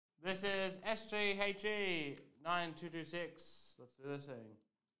this is SGHE 9226. Let's do this thing.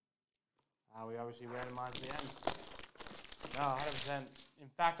 We obviously randomized the end. No, 100%. In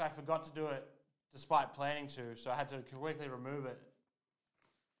fact, I forgot to do it despite planning to, so I had to quickly remove it.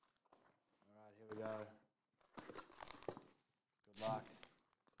 All right, here we go. Good luck.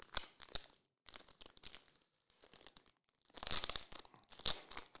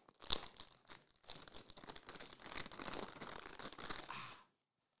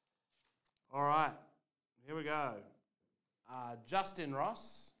 All right, here we go. Justin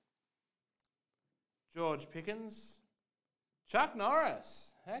Ross, George Pickens, Chuck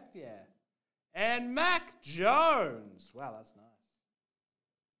Norris, heck yeah, and Mac Jones. Wow, that's nice.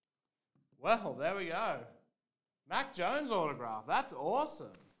 Well, there we go. Mac Jones autograph. That's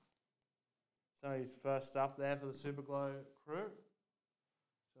awesome. Some of his first stuff there for the Superglow crew.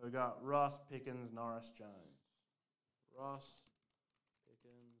 So we got Ross, Pickens, Norris, Jones. Ross,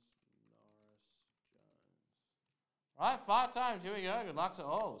 Pickens, Norris, Jones. All right, 5 times. Here we go. Good luck to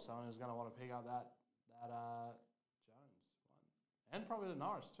all. Someone who's going to want to pick up that Jones one. And probably the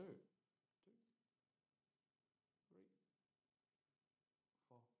Norris too. 2, 3,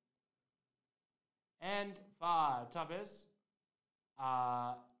 4. And 5. Top is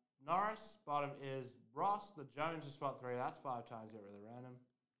Norris. Bottom is Ross. The Jones is spot 3. That's 5 times. Get really random.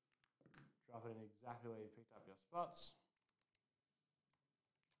 Drop it in exactly where you picked up your spots.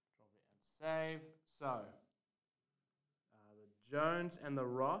 Drop it and save. So the Jones and the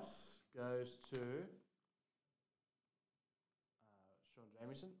Ross goes to Sean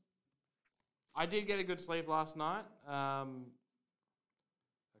Jamieson. I did get a good sleep last night. A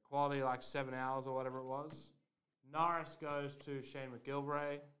quality like 7 hours or whatever it was. Norris goes to Shane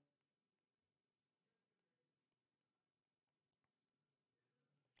McGilvray.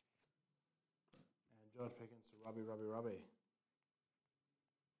 And George Pickens to Robbie.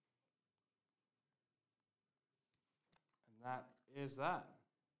 And that is that.